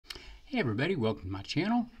Hey everybody, welcome to my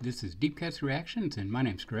channel. This is Deep Cuts Reactions and my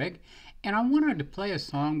name's Greg. And I wanted to play a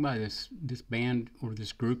song by this band or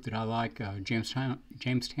this group that I like,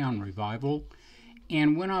 Jamestown Revival.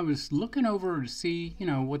 And when I was looking over to see,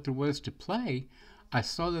 what there was to play, I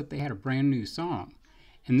saw that they had a brand new song.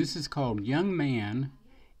 And this is called Young Man,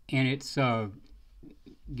 and it's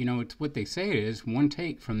it's what they say it is, one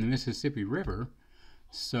take from the Mississippi River.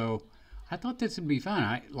 So I thought this would be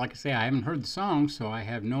fun. Like I say, I haven't heard the song, so I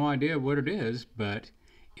have no idea what it is, but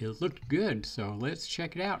it looked good, so let's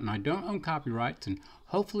check it out. And I don't own copyrights, and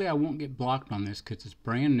hopefully I won't get blocked on this because it's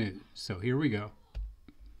brand new. So here we go.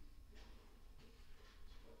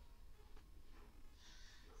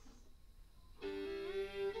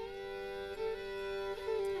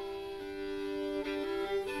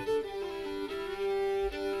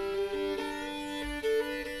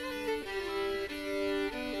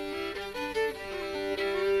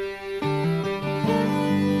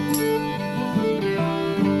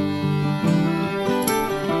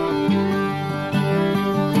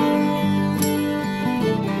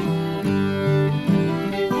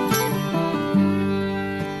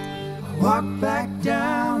 Walked back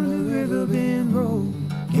down the river bend road,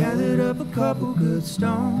 gathered up a couple good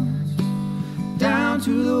stones. Down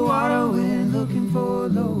to the water went looking for a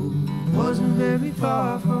load, wasn't very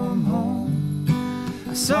far from home.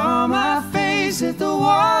 I saw my face at the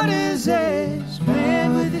water's edge,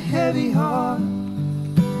 man with a heavy heart.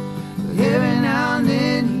 But every now and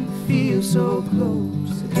then you feel so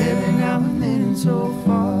close, every now and then and so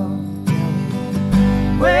far.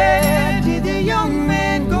 Where did the young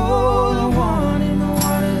man go, the one in the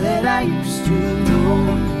water that I used to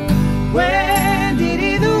know? Where did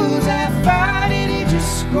he lose that fight? Did he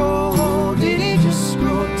just grow old? Did he just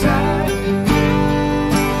grow tired?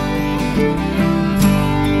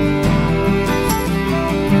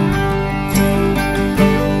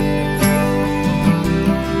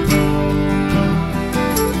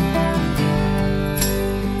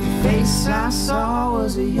 The face I saw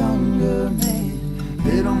was a younger man,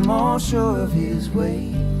 little more sure of his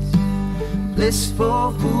ways.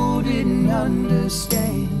 Blissful fool, didn't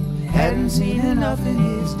understand, hadn't seen enough in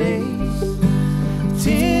his days.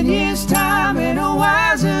 10 years time and a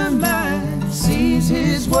wiser mind sees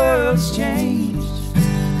his world's changed.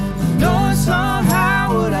 Knowing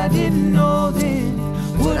somehow what I didn't know then,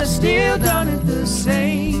 would I still done it the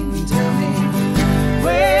same? Tell me,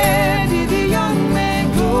 where did the young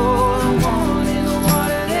man go, the one in the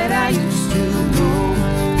water that I used to know?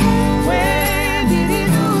 Where did he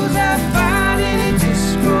lose that fight? Did he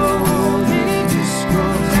just grow old? Did he just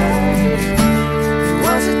grow tired? There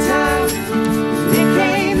was a time it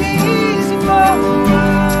came easy for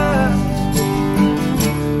us.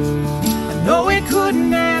 I know it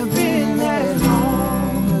couldn't have been that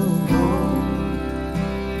long ago.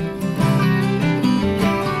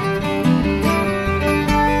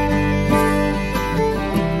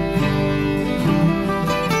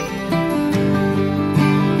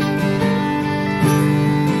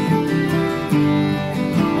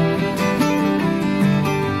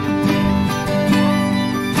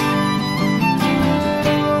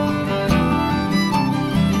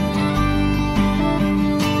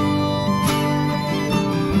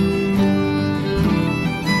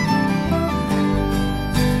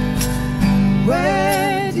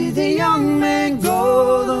 Where did the young man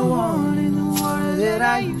go, the one in the water that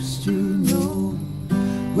I used to know?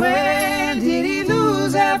 Where did he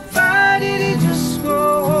lose that fight? Did he just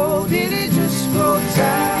grow old? Did he just grow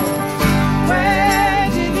tired? Where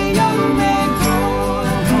did the young man go,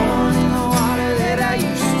 the one in the water that I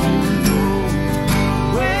used to know?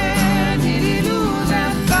 Where did he lose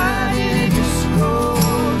that fight? Did he just grow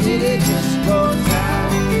old? Did he just grow tired?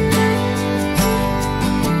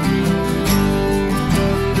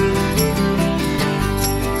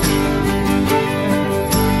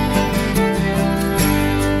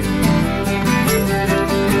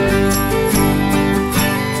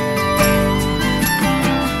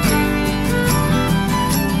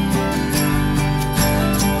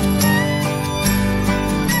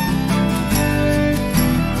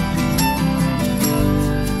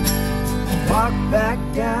 Walked back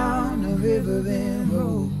down the river bend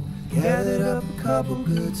road, gathered up a couple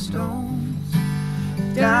good stones.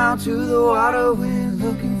 Down to the water went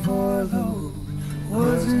looking for a load,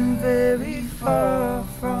 wasn't very far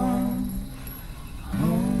from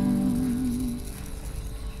home.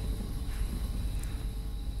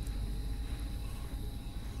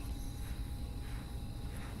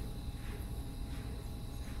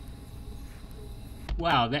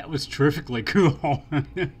 Wow, that was terrifically cool.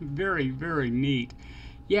 Very, very neat.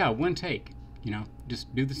 Yeah, one take.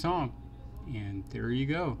 Just do the song. And there you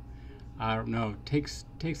go. I don't know, takes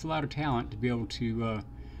a lot of talent to be able to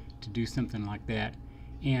do something like that.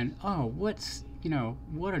 And oh, what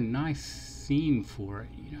a nice scene for it.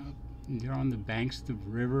 They're on the banks of the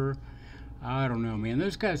river. I don't know, man.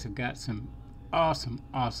 Those guys have got some awesome,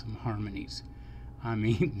 awesome harmonies. I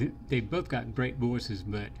mean, they both got great voices,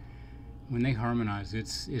 but when they harmonize,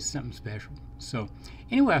 it's something special. So,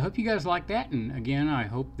 anyway, I hope you guys like that, and again, I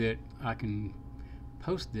hope that I can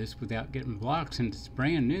post this without getting blocked since it's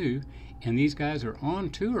brand new, and these guys are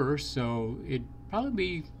on tour, so it'd probably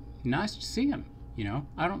be nice to see them.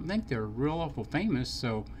 I don't think they're real awful famous,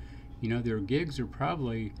 so their gigs are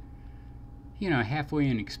probably halfway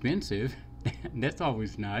inexpensive. That's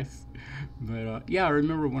always nice. But yeah, I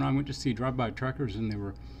remember when I went to see Drive By Truckers, and they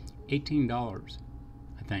were $18.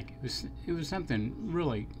 I think it was something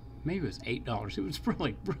really, maybe it was $8. It was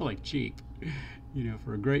really, really cheap,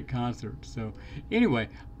 for a great concert. So anyway,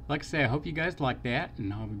 like I say, I hope you guys like that,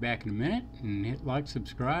 and I'll be back in a minute. And hit like,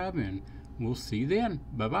 subscribe, and we'll see you then.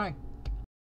 Bye bye.